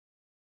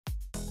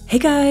Hey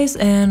guys,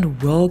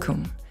 and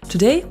welcome!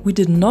 Today we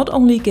did not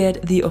only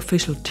get the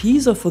official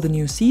teaser for the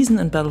new season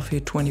in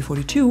Battlefield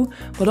 2042,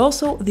 but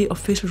also the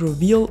official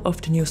reveal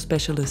of the new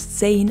specialist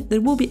Zain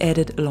that will be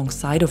added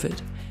alongside of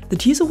it. The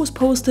teaser was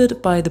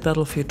posted by the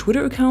Battlefield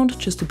Twitter account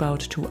just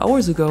about 2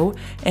 hours ago,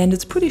 and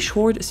it's pretty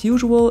short as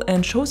usual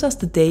and shows us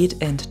the date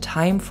and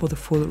time for the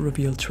full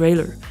reveal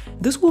trailer.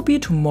 This will be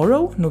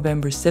tomorrow,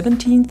 November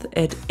 17th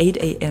at 8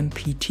 AM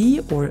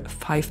PT or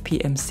 5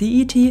 PM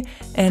CET,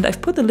 and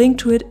I've put the link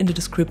to it in the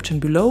description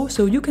below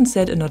so you can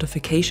set a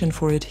notification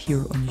for it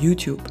here on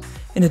YouTube.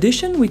 In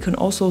addition, we can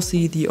also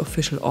see the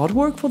official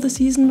artwork for the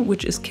season,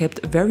 which is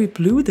kept very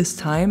blue this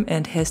time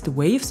and has the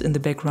waves in the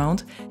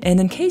background. And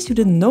in case you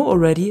didn't know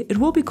already, it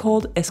will be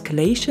called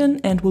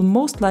Escalation and will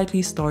most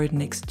likely start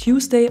next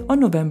Tuesday on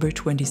November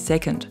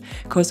 22nd,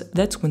 cause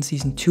that's when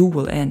season 2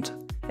 will end.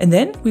 And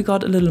then we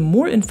got a little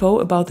more info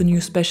about the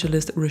new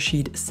specialist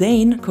Rasheed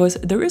Zain, cause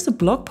there is a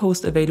blog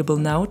post available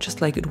now,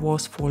 just like it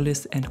was for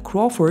Liz and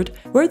Crawford,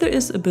 where there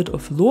is a bit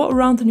of lore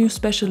around the new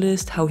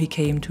specialist, how he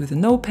came to the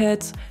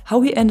nopads,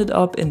 how he ended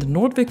up in the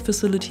Nordvik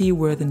facility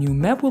where the new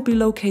map will be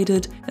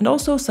located, and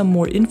also some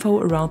more info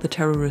around the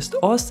terrorist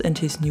Oz and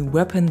his new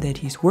weapon that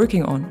he's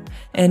working on.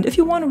 And if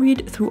you want to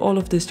read through all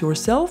of this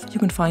yourself, you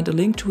can find a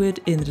link to it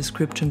in the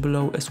description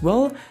below as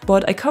well,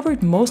 but I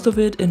covered most of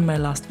it in my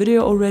last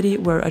video already,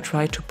 where I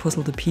tried to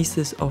puzzle the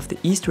pieces of the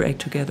Easter egg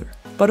together.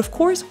 But of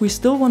course, we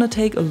still want to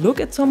take a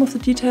look at some of the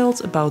details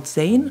about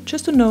Zain,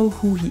 just to know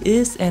who he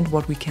is and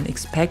what we can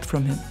expect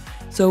from him.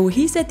 So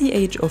he's at the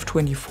age of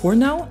 24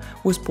 now,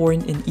 was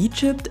born in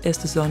Egypt as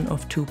the son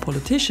of 2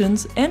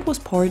 politicians, and was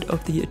part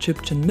of the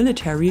Egyptian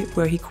military,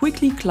 where he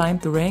quickly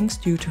climbed the ranks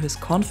due to his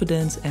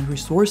confidence and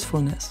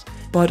resourcefulness.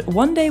 But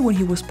one day when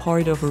he was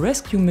part of a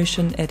rescue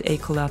mission at a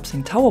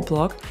collapsing tower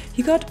block,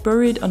 he got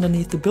buried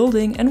underneath the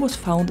building and was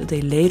found a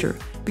day later.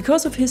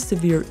 Because of his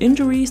severe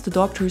injuries, the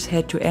doctors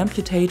had to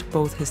amputate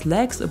both his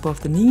legs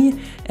above the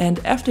knee, and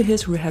after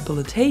his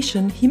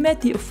rehabilitation, he met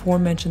the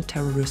aforementioned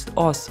terrorist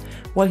Oz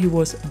while he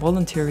was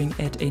volunteering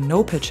at a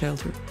no-pad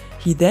shelter.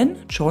 He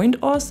then joined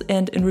Oz,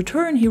 and in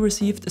return he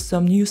received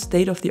some new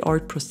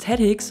state-of-the-art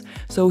prosthetics,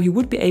 so he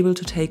would be able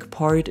to take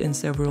part in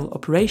several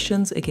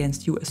operations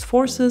against US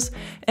forces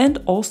and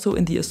also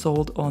in the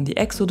assault on the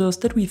Exodus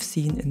that we've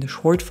seen in the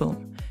short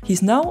film.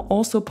 He's now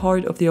also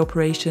part of the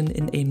operation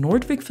in a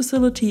Nordvik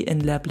facility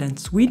in Lapland,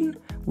 Sweden,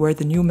 where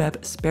the new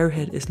map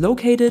Spearhead is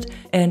located,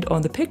 and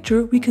on the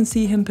picture we can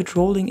see him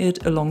patrolling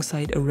it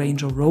alongside a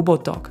Ranger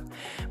robot dog.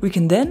 We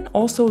can then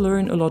also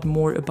learn a lot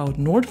more about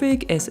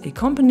Nordvik as a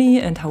company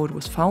and how it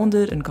was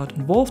founded and got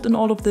involved in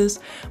all of this,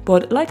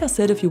 but like I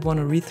said, if you want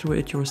to read through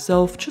it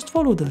yourself, just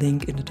follow the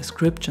link in the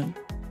description.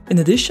 In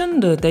addition,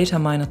 the data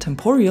miner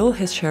Temporeal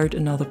has shared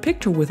another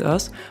picture with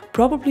us,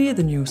 probably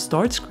the new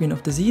start screen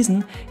of the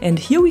season, and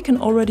here we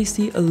can already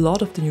see a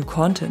lot of the new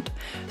content.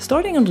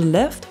 Starting on the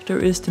left, there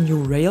is the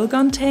new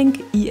railgun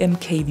tank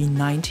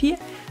EMKV-90.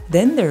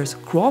 Then there's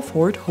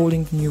Crawford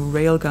holding the new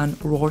railgun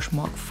Rorsch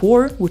Mark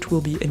IV, which will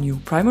be a new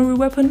primary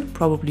weapon,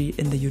 probably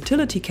in the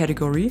utility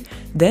category.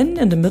 Then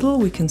in the middle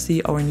we can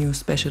see our new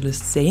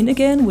specialist Zain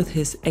again with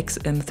his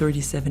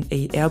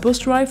XM37A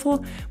airburst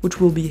rifle, which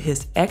will be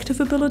his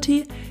active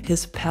ability.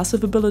 His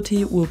passive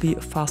ability will be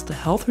faster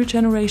health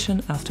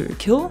regeneration after a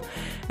kill.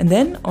 And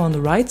then on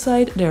the right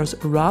side there's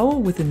Rao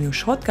with a new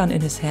shotgun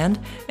in his hand,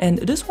 and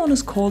this one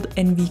is called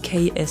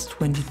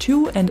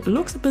NVK-S22 and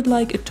looks a bit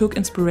like it took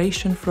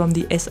inspiration from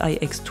the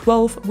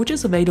SIX-12, which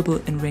is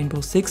available in Rainbow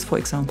Six, for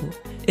example.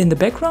 In the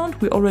background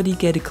we already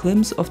get a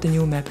glimpse of the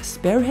new map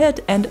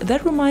Spearhead, and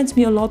that reminds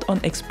me a lot on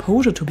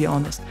Exposure, to be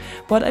honest,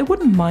 but I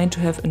wouldn't mind to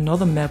have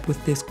another map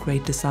with this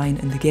great design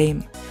in the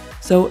game.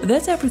 So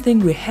that's everything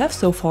we have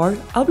so far.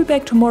 I'll be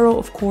back tomorrow,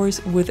 of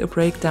course, with a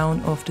breakdown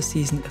of the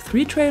Season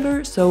 3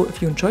 trailer, so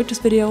if you enjoyed this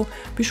video,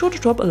 be sure to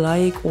drop a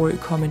like or a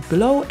comment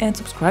below and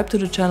subscribe to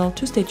the channel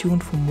to stay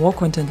tuned for more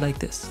content like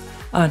this.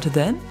 Until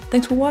then,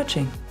 thanks for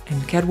watching.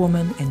 I'm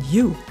Catwoman and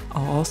you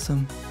are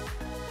awesome.